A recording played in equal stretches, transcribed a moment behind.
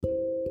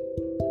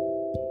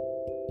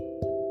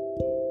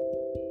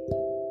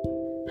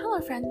Hello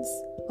friends,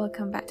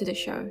 welcome back to the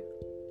show.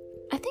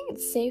 I think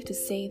it's safe to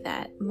say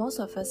that most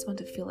of us want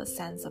to feel a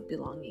sense of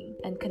belonging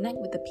and connect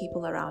with the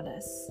people around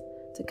us,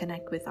 to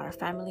connect with our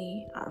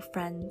family, our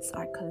friends,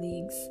 our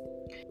colleagues.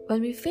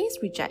 When we face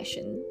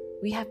rejection,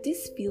 we have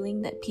this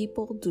feeling that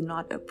people do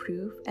not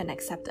approve and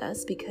accept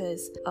us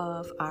because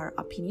of our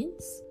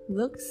opinions,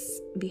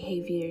 looks,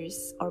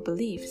 behaviors, or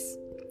beliefs.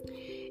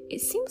 It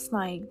seems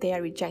like they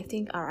are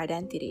rejecting our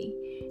identity,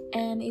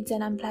 and it's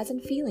an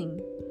unpleasant feeling.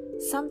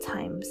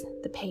 Sometimes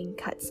the pain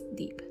cuts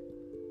deep.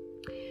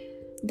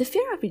 The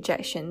fear of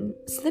rejection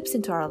slips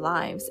into our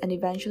lives and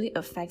eventually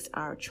affects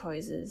our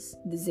choices,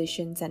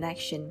 decisions, and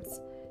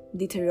actions,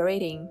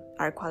 deteriorating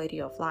our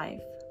quality of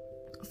life.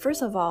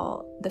 First of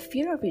all, the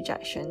fear of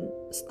rejection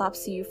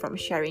stops you from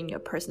sharing your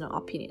personal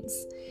opinions.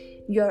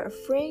 You're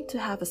afraid to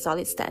have a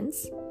solid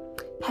stance,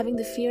 having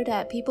the fear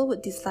that people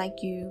would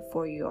dislike you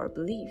for your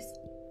beliefs.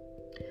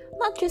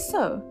 Not just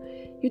so,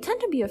 you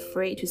tend to be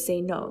afraid to say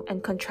no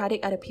and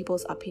contradict other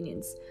people's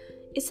opinions,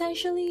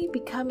 essentially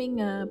becoming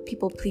a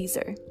people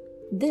pleaser.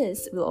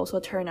 This will also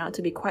turn out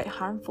to be quite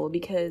harmful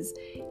because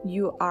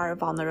you are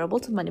vulnerable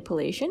to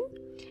manipulation,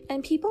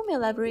 and people may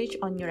leverage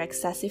on your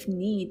excessive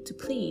need to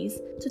please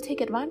to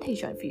take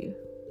advantage of you.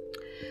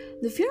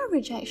 The fear of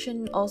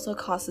rejection also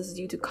causes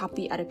you to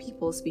copy other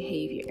people's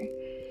behavior.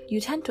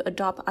 You tend to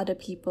adopt other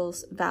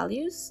people's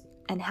values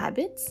and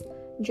habits,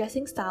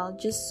 dressing style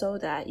just so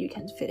that you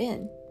can fit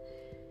in.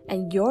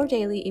 And your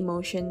daily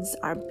emotions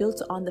are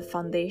built on the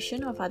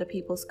foundation of other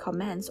people's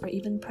comments or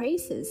even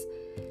praises.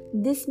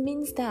 This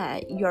means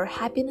that your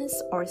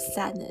happiness or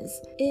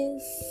sadness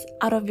is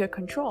out of your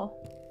control.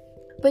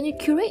 When you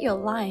curate your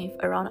life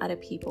around other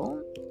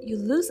people, you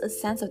lose a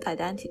sense of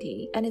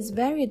identity, and it's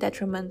very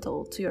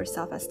detrimental to your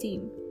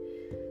self-esteem.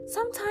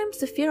 Sometimes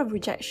the fear of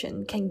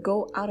rejection can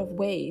go out of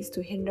ways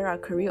to hinder our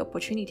career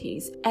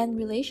opportunities and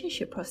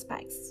relationship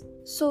prospects.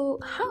 So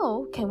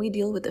how can we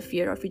deal with the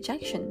fear of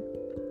rejection?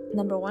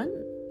 Number 1,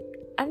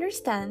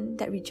 understand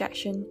that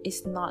rejection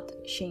is not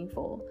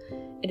shameful.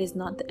 It is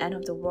not the end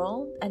of the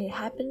world, and it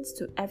happens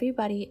to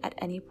everybody at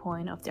any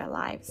point of their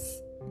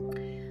lives.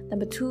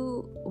 Number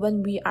 2,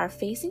 when we are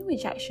facing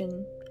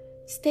rejection,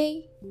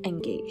 stay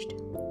engaged.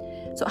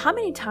 So how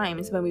many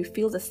times when we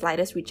feel the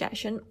slightest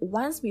rejection,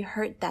 once we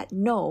heard that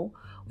no,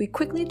 we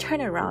quickly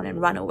turn around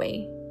and run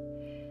away?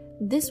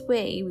 This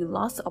way, we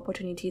lost the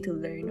opportunity to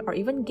learn or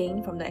even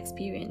gain from the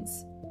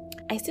experience.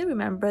 I still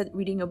remember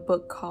reading a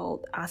book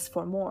called Ask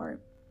for More,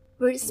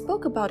 where it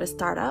spoke about a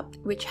startup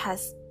which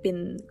has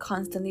been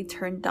constantly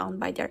turned down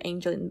by their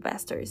angel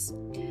investors.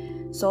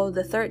 So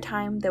the third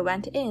time they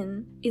went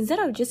in, instead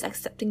of just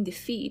accepting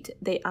defeat,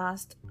 they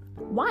asked,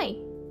 why?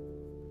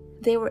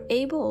 They were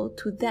able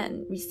to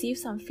then receive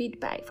some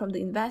feedback from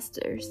the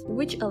investors,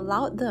 which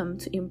allowed them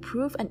to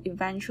improve and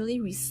eventually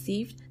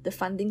receive the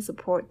funding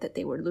support that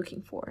they were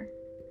looking for.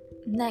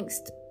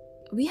 Next,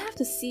 we have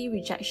to see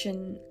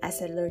rejection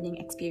as a learning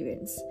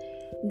experience.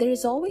 There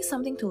is always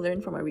something to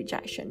learn from a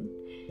rejection.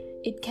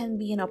 It can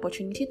be an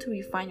opportunity to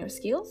refine your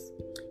skills.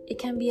 It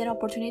can be an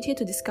opportunity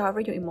to discover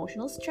your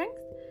emotional strength.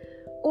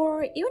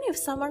 Or even if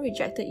someone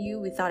rejected you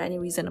without any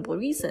reasonable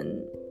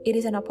reason, it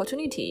is an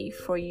opportunity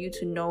for you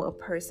to know a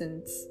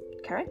person's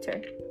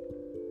character.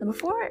 Number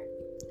 4,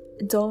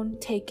 don't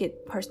take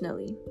it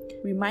personally.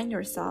 Remind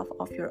yourself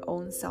of your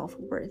own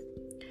self-worth.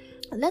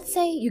 Let's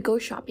say you go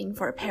shopping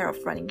for a pair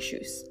of running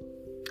shoes.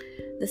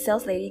 The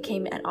sales lady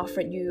came and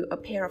offered you a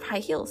pair of high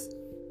heels.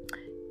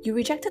 You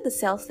rejected the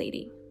sales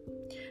lady.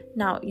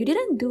 Now, you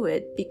didn't do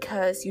it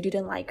because you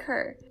didn't like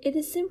her. It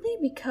is simply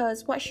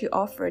because what she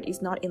offered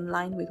is not in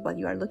line with what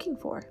you are looking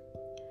for.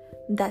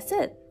 That's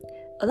it.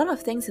 A lot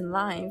of things in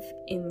life,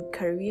 in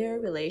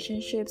career,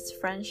 relationships,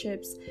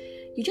 friendships,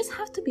 you just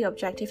have to be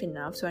objective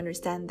enough to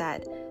understand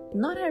that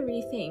not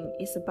everything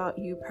is about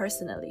you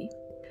personally.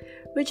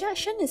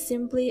 Rejection is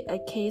simply a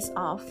case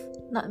of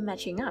not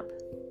matching up.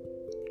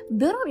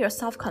 Build up your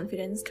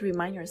self-confidence to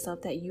remind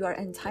yourself that you are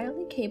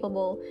entirely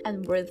capable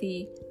and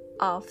worthy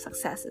of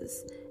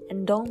successes,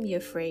 and don't be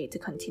afraid to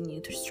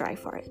continue to strive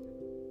for it.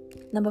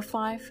 Number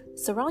 5,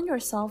 surround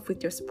yourself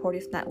with your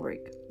supportive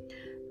network.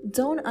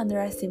 Don't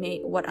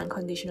underestimate what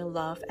unconditional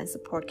love and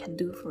support can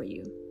do for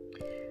you.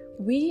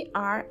 We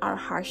are our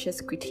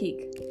harshest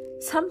critique.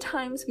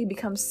 Sometimes we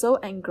become so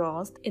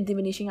engrossed in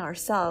diminishing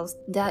ourselves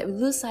that we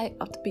lose sight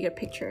of the bigger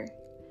picture.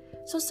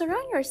 So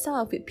surround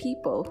yourself with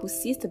people who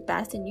sees the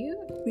best in you,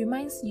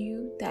 reminds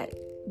you that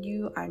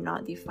you are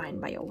not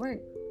defined by your work.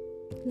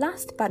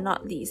 Last but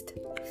not least,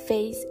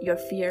 face your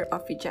fear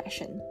of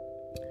rejection.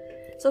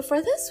 So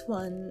for this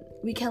one,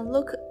 we can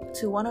look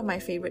to one of my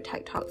favorite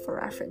TED Talk for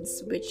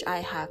reference, which I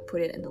have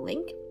put it in the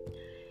link.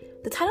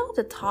 The title of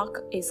the talk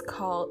is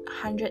called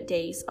 100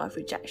 Days of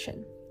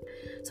Rejection.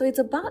 So it's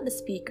about the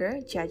speaker,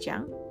 Jia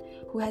Jiang,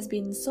 who has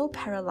been so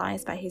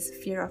paralyzed by his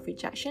fear of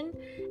rejection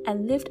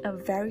and lived a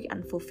very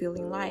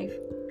unfulfilling life.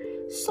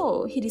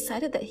 So he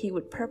decided that he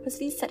would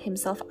purposely set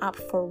himself up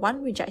for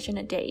one rejection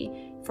a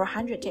day for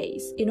 100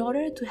 days in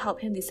order to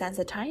help him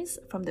desensitize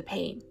from the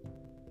pain.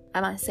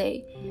 I must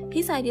say,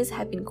 his ideas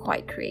have been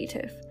quite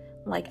creative,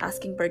 like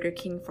asking Burger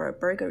King for a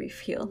burger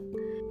refill.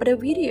 But the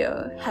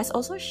video has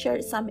also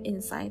shared some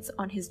insights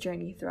on his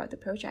journey throughout the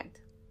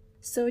project.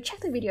 So check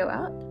the video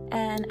out,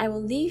 and I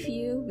will leave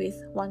you with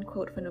one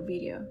quote from the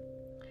video.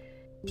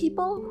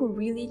 People who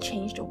really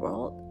change the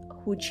world,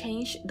 who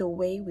change the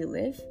way we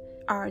live,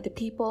 are the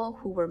people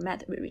who were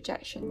met with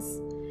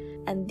rejections.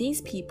 And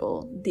these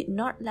people did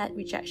not let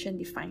rejection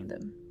define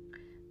them.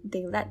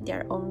 They let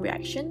their own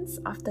reactions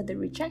after the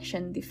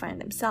rejection define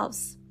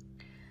themselves.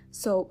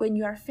 So when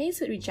you are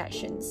faced with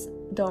rejections,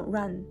 don't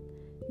run.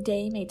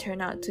 They may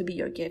turn out to be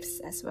your gifts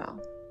as well.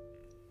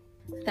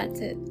 That's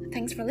it.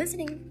 Thanks for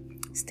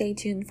listening. Stay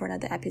tuned for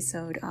another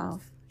episode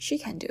of She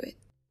Can Do It.